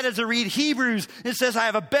know that as I read Hebrews. It says I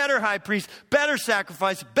have a better high priest, better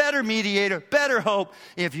sacrifice, better mediator, better hope.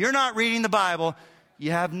 If you're not reading the Bible, you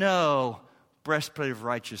have no breastplate of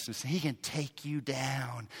righteousness. He can take you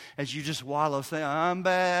down as you just wallow, saying, I'm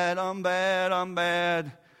bad, I'm bad, I'm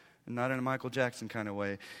bad. And not in a Michael Jackson kind of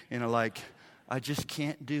way. In a like, I just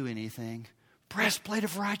can't do anything. Breastplate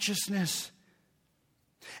of righteousness.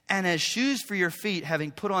 And as shoes for your feet,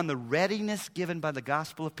 having put on the readiness given by the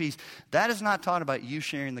gospel of peace. That is not talking about you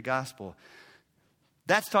sharing the gospel.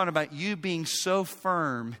 That's talking about you being so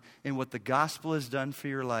firm in what the gospel has done for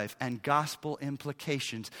your life and gospel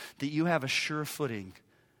implications that you have a sure footing.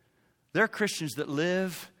 There are Christians that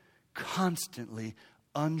live constantly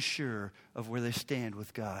unsure of where they stand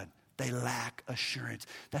with God. They lack assurance.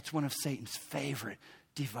 That's one of Satan's favorite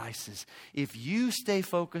devices. If you stay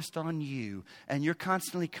focused on you and you're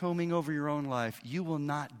constantly combing over your own life, you will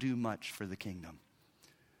not do much for the kingdom.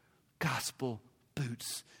 Gospel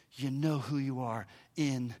boots. You know who you are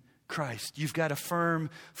in Christ. You've got a firm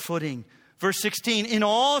footing. Verse 16, in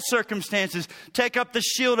all circumstances, take up the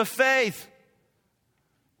shield of faith.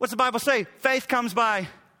 What's the Bible say? Faith comes by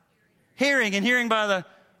hearing, and hearing by the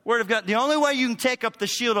Word of God. The only way you can take up the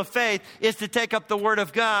shield of faith is to take up the Word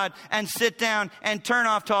of God and sit down and turn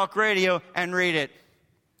off talk radio and read it.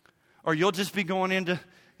 Or you'll just be going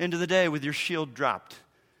into the day with your shield dropped.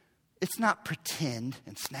 It's not pretend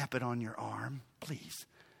and snap it on your arm. Please.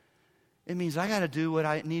 It means I got to do what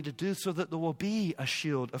I need to do so that there will be a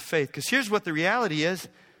shield of faith. Because here's what the reality is.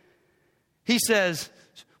 He says,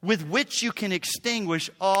 with which you can extinguish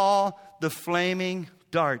all the flaming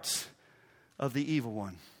darts of the evil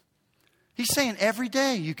one. He's saying every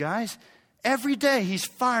day, you guys, every day he's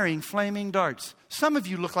firing flaming darts. Some of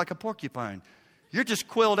you look like a porcupine. You're just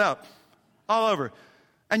quilled up all over.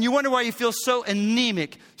 And you wonder why you feel so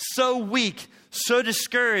anemic, so weak, so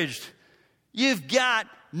discouraged. You've got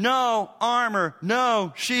no armor,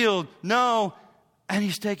 no shield, no. And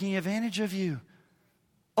he's taking advantage of you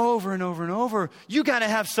over and over and over. You got to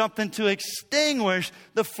have something to extinguish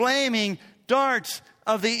the flaming darts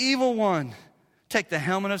of the evil one. Take the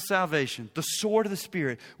helmet of salvation, the sword of the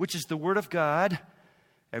Spirit, which is the Word of God.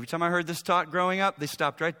 Every time I heard this taught growing up, they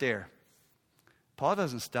stopped right there. Paul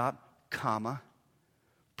doesn't stop, comma,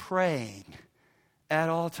 praying at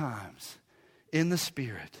all times in the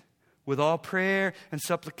Spirit with all prayer and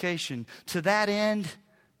supplication. To that end,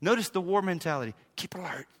 notice the war mentality. Keep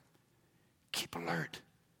alert. Keep alert.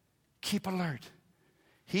 Keep alert.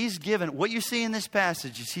 He's given, what you see in this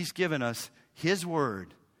passage is he's given us His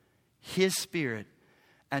Word, His Spirit,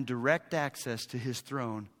 and direct access to His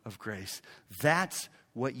throne of grace. That's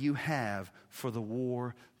what you have for the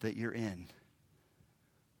war that you're in.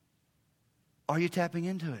 Are you tapping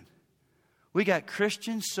into it? We got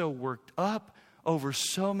Christians so worked up over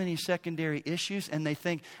so many secondary issues, and they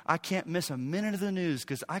think, I can't miss a minute of the news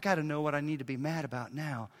because I got to know what I need to be mad about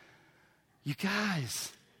now. You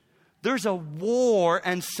guys, there's a war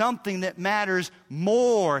and something that matters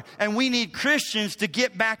more. And we need Christians to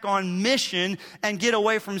get back on mission and get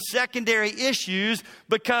away from secondary issues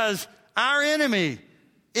because our enemy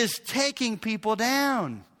is taking people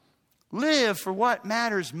down. Live for what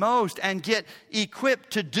matters most and get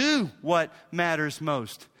equipped to do what matters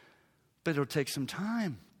most. But it'll take some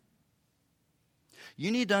time.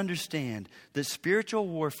 You need to understand that spiritual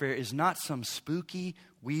warfare is not some spooky,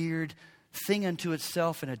 weird thing unto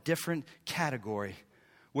itself in a different category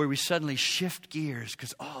where we suddenly shift gears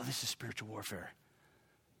because, oh, this is spiritual warfare.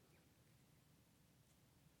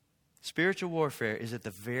 Spiritual warfare is at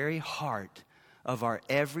the very heart of our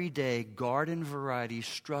everyday garden variety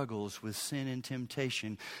struggles with sin and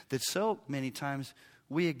temptation that so many times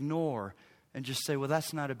we ignore and just say, well,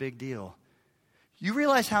 that's not a big deal. You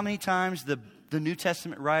realize how many times the New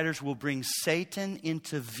Testament writers will bring Satan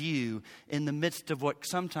into view in the midst of what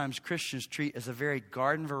sometimes Christians treat as a very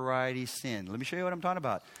garden variety sin. Let me show you what I'm talking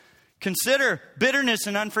about. Consider bitterness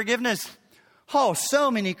and unforgiveness. Oh,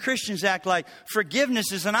 so many Christians act like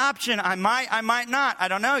forgiveness is an option. I might not. I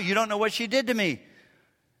don't know. You don't know what she did to me.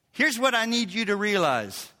 Here's what I need you to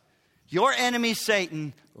realize. Your enemy,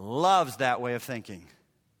 Satan, loves that way of thinking.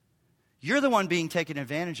 You're the one being taken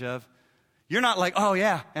advantage of. You're not like, oh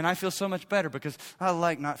yeah, and I feel so much better because I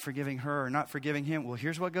like not forgiving her or not forgiving him. Well,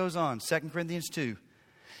 here's what goes on. 2 Corinthians 2.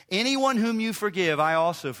 Anyone whom you forgive, I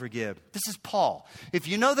also forgive. This is Paul. If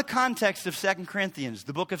you know the context of 2 Corinthians,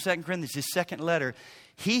 the book of 2 Corinthians, his second letter,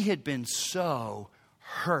 he had been so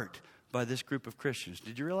hurt by this group of Christians.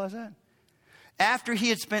 Did you realize that? After he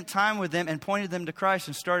had spent time with them and pointed them to Christ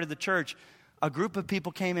and started the church, a group of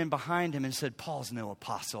people came in behind him and said, Paul's no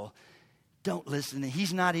apostle. Don't listen.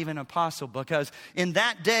 He's not even an apostle, because in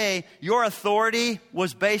that day, your authority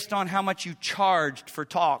was based on how much you charged for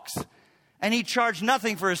talks. And he charged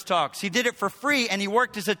nothing for his talks. He did it for free, and he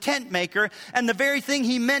worked as a tent maker. And the very thing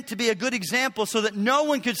he meant to be a good example so that no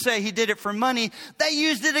one could say he did it for money, they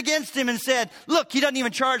used it against him and said, look, he doesn't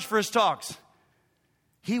even charge for his talks.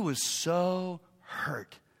 He was so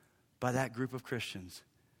hurt by that group of Christians.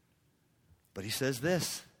 But he says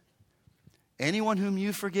this. Anyone whom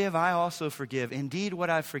you forgive, I also forgive. Indeed,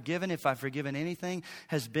 what I've forgiven, if I've forgiven anything,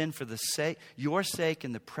 has been for your sake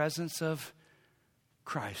in the presence of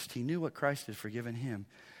Christ. He knew what Christ had forgiven him.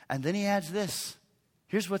 And then he adds this.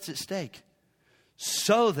 Here's what's at stake.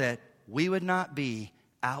 So that we would not be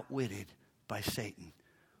outwitted by Satan.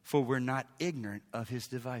 For we're not ignorant of his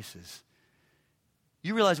devices.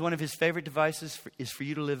 You realize one of his favorite devices is for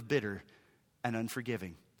you to live bitter and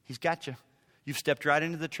unforgiving. He's got you. You've stepped right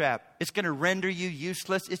into the trap. It's going to render you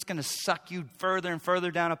useless. It's going to suck you further and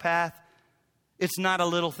further down a path. It's not a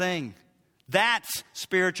little thing. That's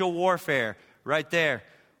spiritual warfare right there.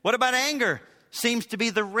 What about anger? Seems to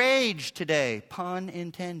be the rage today, pun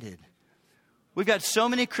intended. We've got so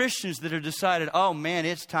many Christians that have decided, oh man,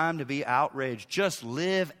 it's time to be outraged. Just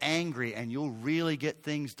live angry and you'll really get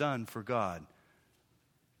things done for God.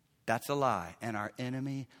 That's a lie, and our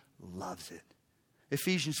enemy loves it.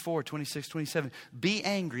 Ephesians 4, 26, 27. Be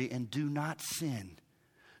angry and do not sin.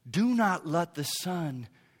 Do not let the sun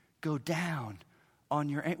go down on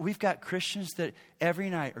your anger. We've got Christians that every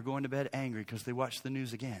night are going to bed angry because they watch the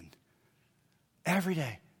news again. Every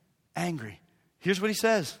day, angry. Here's what he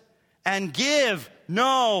says. And give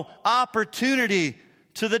no opportunity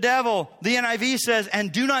to the devil. The NIV says,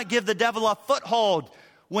 and do not give the devil a foothold.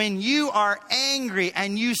 When you are angry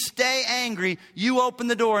and you stay angry, you open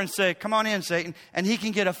the door and say, come on in, Satan. And he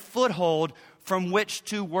can get a foothold from which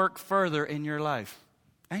to work further in your life.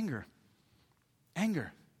 Anger.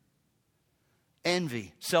 Anger.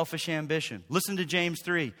 Envy. Selfish ambition. Listen to James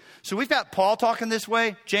 3. So we've got Paul talking this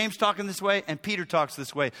way, James talking this way, and Peter talks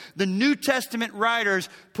this way. The New Testament writers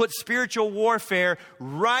put spiritual warfare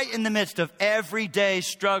right in the midst of everyday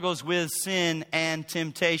struggles with sin and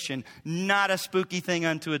temptation. Not a spooky thing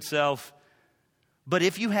unto itself. But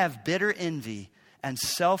if you have bitter envy and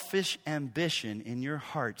selfish ambition in your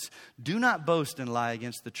hearts, do not boast and lie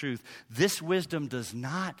against the truth. This wisdom does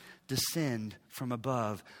not descend from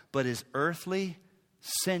above, but is earthly,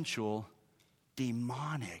 sensual,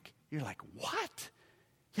 demonic. You're like, what?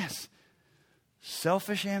 Yes.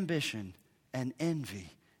 Selfish ambition and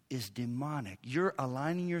envy is demonic. You're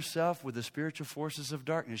aligning yourself with the spiritual forces of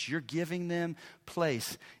darkness. You're giving them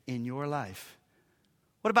place in your life.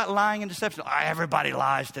 What about lying and deception? Oh, everybody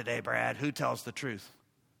lies today, Brad. Who tells the truth?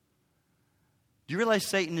 Do you realize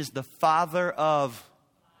Satan is the father of?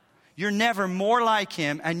 You're never more like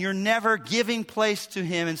him, and you're never giving place to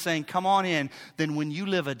him and saying, come on in, than when you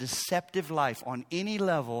live a deceptive life on any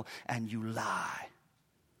level and you lie.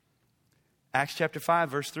 Acts chapter 5,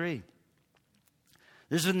 verse 3.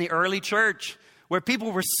 This is in the early church where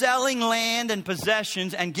people were selling land and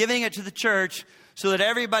possessions and giving it to the church so that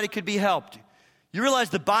everybody could be helped. You realize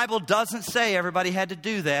the Bible doesn't say everybody had to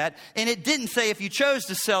do that. And it didn't say if you chose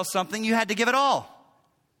to sell something, you had to give it all.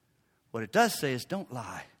 What it does say is don't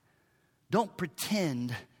lie. Don't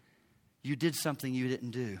pretend you did something you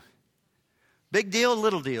didn't do. Big deal,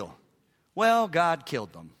 little deal. Well, God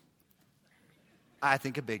killed them. I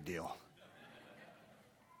think a big deal.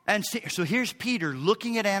 And so here's Peter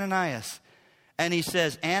looking at Ananias. And he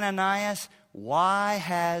says, Ananias, why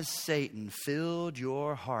has Satan filled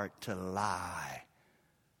your heart to lie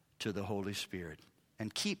to the Holy Spirit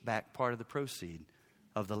and keep back part of the proceed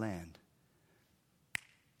of the land.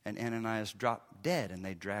 And Ananias dropped dead, and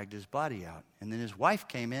they dragged his body out. And then his wife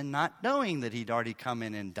came in not knowing that he'd already come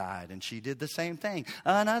in and died, and she did the same thing.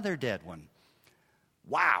 Another dead one.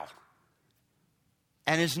 Wow.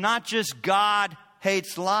 And it's not just God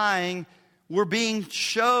hates lying. We're being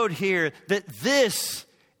showed here that this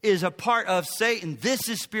is a part of Satan. This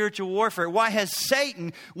is spiritual warfare. Why has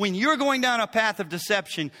Satan, when you're going down a path of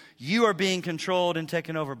deception, you are being controlled and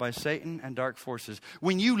taken over by Satan and dark forces.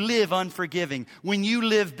 When you live unforgiving, when you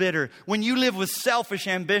live bitter, when you live with selfish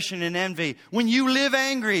ambition and envy, when you live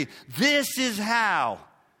angry, this is how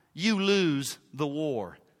you lose the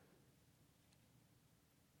war.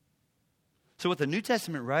 So what the New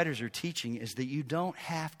Testament writers are teaching is that you don't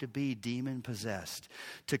have to be demon-possessed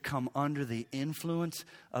to come under the influence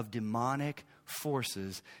of demonic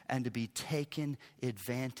forces and to be taken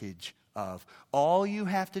advantage of. All you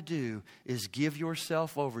have to do is give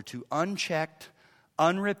yourself over to unchecked,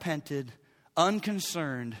 unrepented,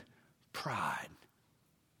 unconcerned pride,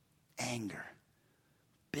 anger,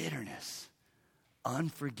 bitterness,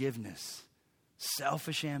 unforgiveness,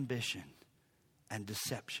 selfish ambition, and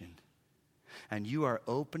deception. And you are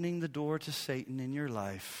opening the door to Satan in your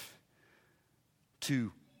life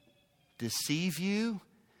to deceive you,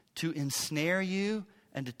 to ensnare you,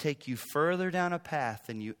 and to take you further down a path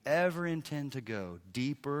than you ever intend to go,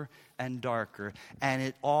 deeper and darker. And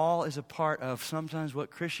it all is a part of sometimes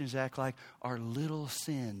what Christians act like are little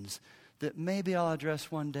sins that maybe I'll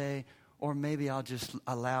address one day, or maybe I'll just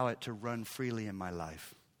allow it to run freely in my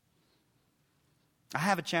life. I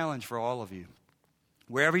have a challenge for all of you.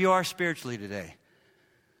 Wherever you are spiritually today.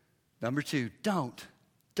 Number 2,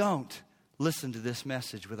 don't listen to this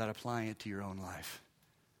message without applying it to your own life.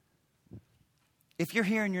 If you're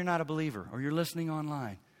here and you're not a believer, or you're listening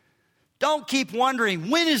online, don't keep wondering,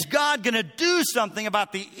 when is God going to do something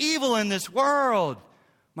about the evil in this world?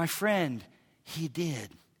 My friend, He did.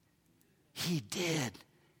 He did.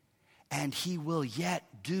 And He will yet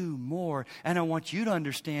do more. And I want you to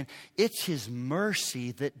understand, it's His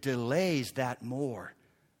mercy that delays that more.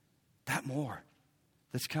 That more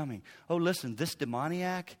that's coming. Oh, listen, this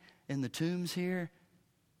demoniac in the tombs here,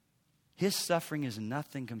 his suffering is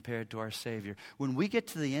nothing compared to our Savior. When we get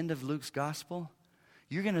to the end of Luke's gospel,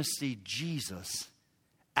 you're going to see Jesus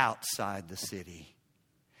outside the city,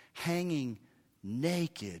 hanging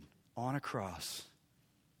naked on a cross,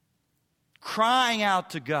 crying out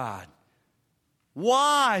to God,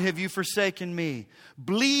 "Why have you forsaken me?"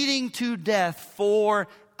 Bleeding to death for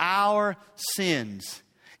our sins,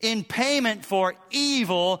 in payment for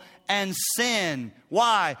evil and sin.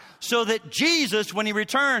 Why? So that Jesus, when He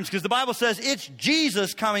returns, because the Bible says it's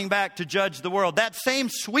Jesus coming back to judge the world. That same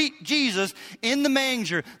sweet Jesus in the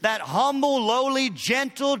manger, that humble, lowly,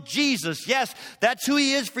 gentle Jesus. Yes, that's who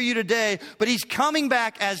He is for you today. But He's coming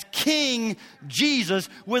back as King Jesus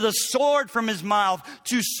with a sword from His mouth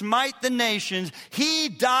to smite the nations. He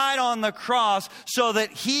died on the cross so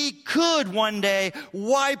that He could one day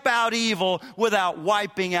wipe out evil without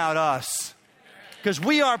wiping out us. Because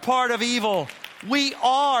we are part of evil. We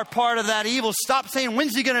are part of that evil. Stop saying,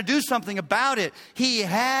 when's He going to do something about it? He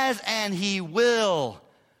has and He will.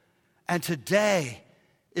 And today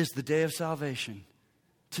is the day of salvation.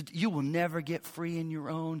 You will never get free in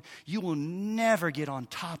your own. You will never get on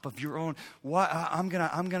top of your own. I'm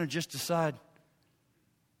gonna just decide.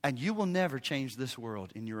 And you will never change this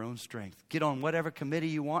world in your own strength. Get on whatever committee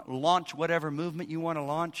you want. Launch whatever movement you want to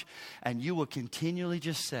launch. And you will continually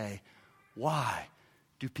just say, why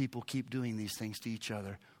do people keep doing these things to each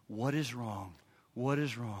other? What is wrong? What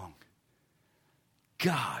is wrong?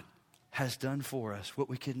 God has done for us what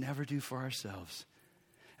we could never do for ourselves.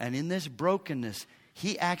 And in this brokenness,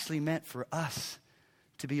 He actually meant for us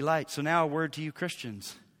to be light. So now a word to you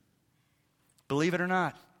Christians. Believe it or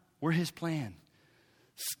not, we're His plan.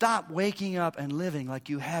 Stop waking up and living like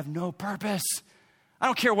you have no purpose. I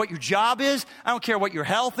don't care what your job is. I don't care what your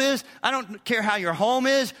health is. I don't care how your home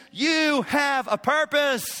is. You have a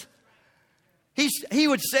purpose. He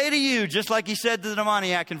would say to you, just like He said to the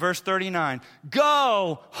demoniac in verse 39,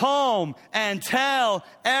 go home and tell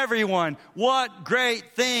everyone what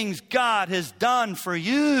great things God has done for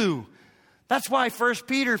you. That's why 1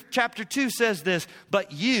 Peter chapter 2 says this,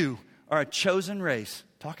 but you are a chosen race,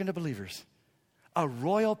 talking to believers, a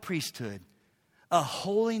royal priesthood, a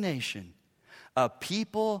holy nation, a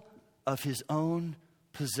people of His own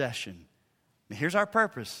possession. Now, here's our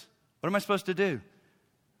purpose. What am I supposed to do?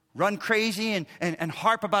 Run crazy and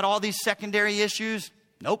harp about all these secondary issues?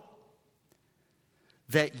 Nope.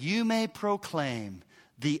 That you may proclaim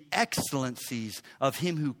the excellencies of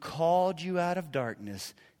Him who called you out of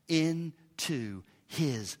darkness into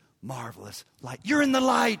His marvelous light. You're in the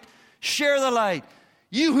light. Share the light.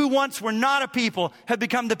 You who once were not a people have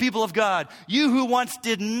become the people of God. You who once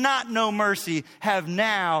did not know mercy have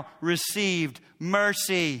now received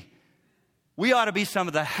mercy. We ought to be some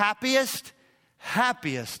of the happiest,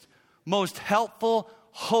 most helpful,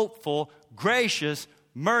 hopeful, gracious,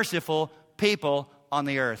 merciful people on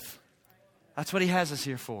the earth. That's what He has us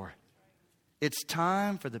here for. It's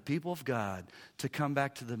time for the people of God to come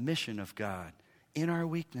back to the mission of God. In our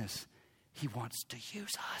weakness, He wants to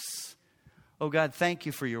use us. Oh God, thank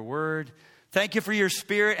You for Your word. Thank You for Your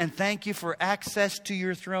Spirit, and thank You for access to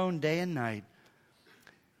Your throne day and night.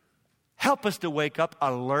 Help us to wake up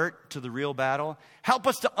alert to the real battle. Help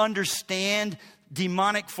us to understand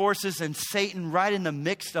demonic forces and Satan right in the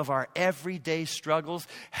midst of our everyday struggles.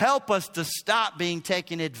 Help us to stop being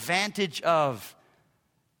taken advantage of.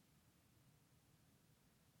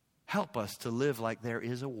 Help us to live like there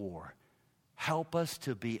is a war. Help us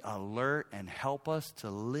to be alert and help us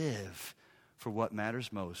to live for what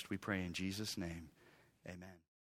matters most. We pray in Jesus' name. Amen.